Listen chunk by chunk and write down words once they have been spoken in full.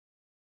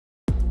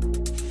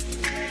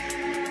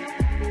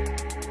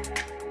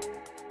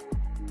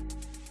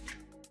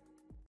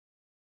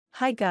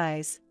Hi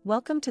guys,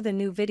 welcome to the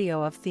new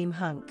video of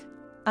ThemeHunk.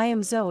 I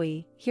am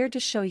Zoe, here to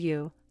show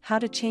you how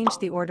to change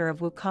the order of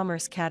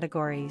WooCommerce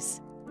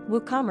categories.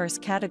 WooCommerce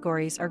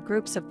categories are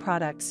groups of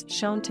products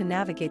shown to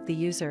navigate the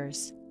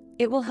users.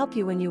 It will help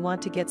you when you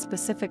want to get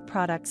specific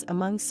products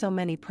among so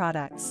many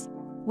products.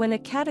 When a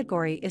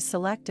category is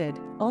selected,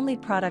 only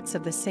products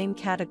of the same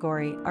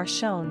category are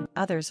shown,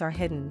 others are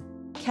hidden.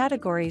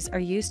 Categories are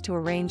used to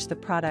arrange the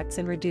products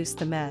and reduce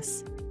the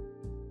mess.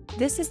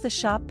 This is the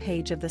shop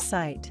page of the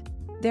site.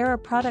 There are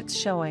products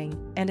showing,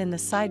 and in the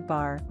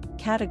sidebar,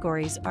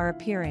 categories are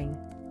appearing.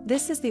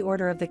 This is the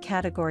order of the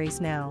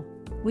categories now.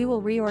 We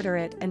will reorder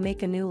it and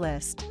make a new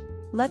list.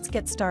 Let's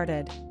get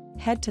started.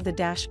 Head to the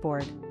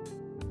dashboard.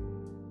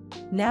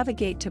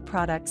 Navigate to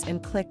products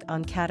and click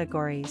on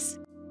categories.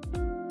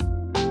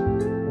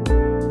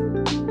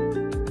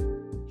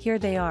 Here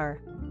they are.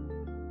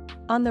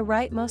 On the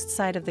rightmost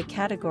side of the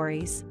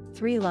categories,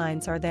 3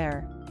 lines are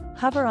there.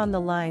 Hover on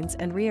the lines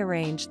and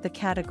rearrange the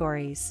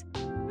categories.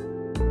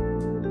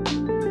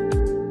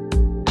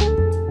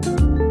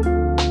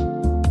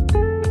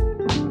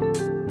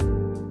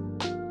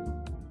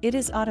 It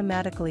is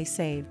automatically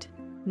saved.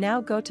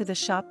 Now go to the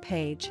shop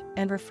page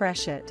and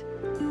refresh it.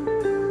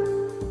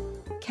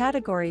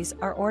 Categories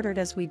are ordered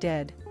as we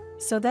did,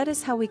 so that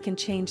is how we can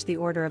change the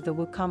order of the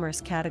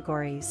WooCommerce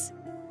categories.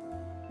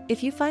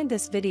 If you find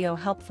this video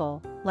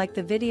helpful, like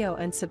the video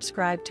and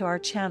subscribe to our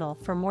channel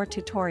for more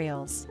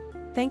tutorials.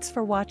 Thanks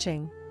for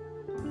watching.